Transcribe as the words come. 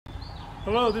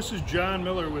Hello, this is John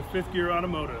Miller with Fifth Gear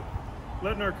Automotive,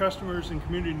 letting our customers and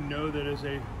community know that as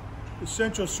a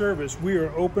essential service, we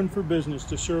are open for business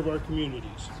to serve our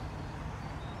communities.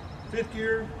 Fifth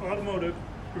Gear Automotive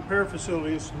repair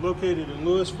facilities located in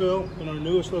Lewisville and our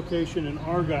newest location in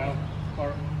Argyle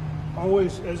are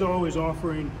always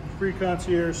offering free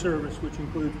concierge service, which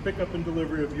includes pickup and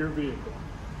delivery of your vehicle.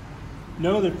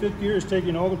 Know that Fifth Gear is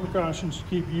taking all the precautions to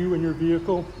keep you and your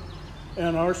vehicle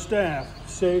and our staff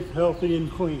safe, healthy, and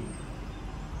clean.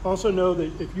 Also know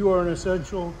that if you are an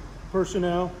essential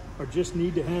personnel or just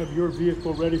need to have your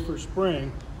vehicle ready for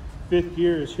spring, Fifth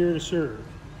Gear is here to serve.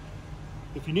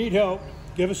 If you need help,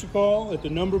 give us a call at the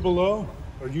number below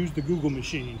or use the Google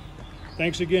machine.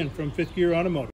 Thanks again from Fifth Gear Automotive.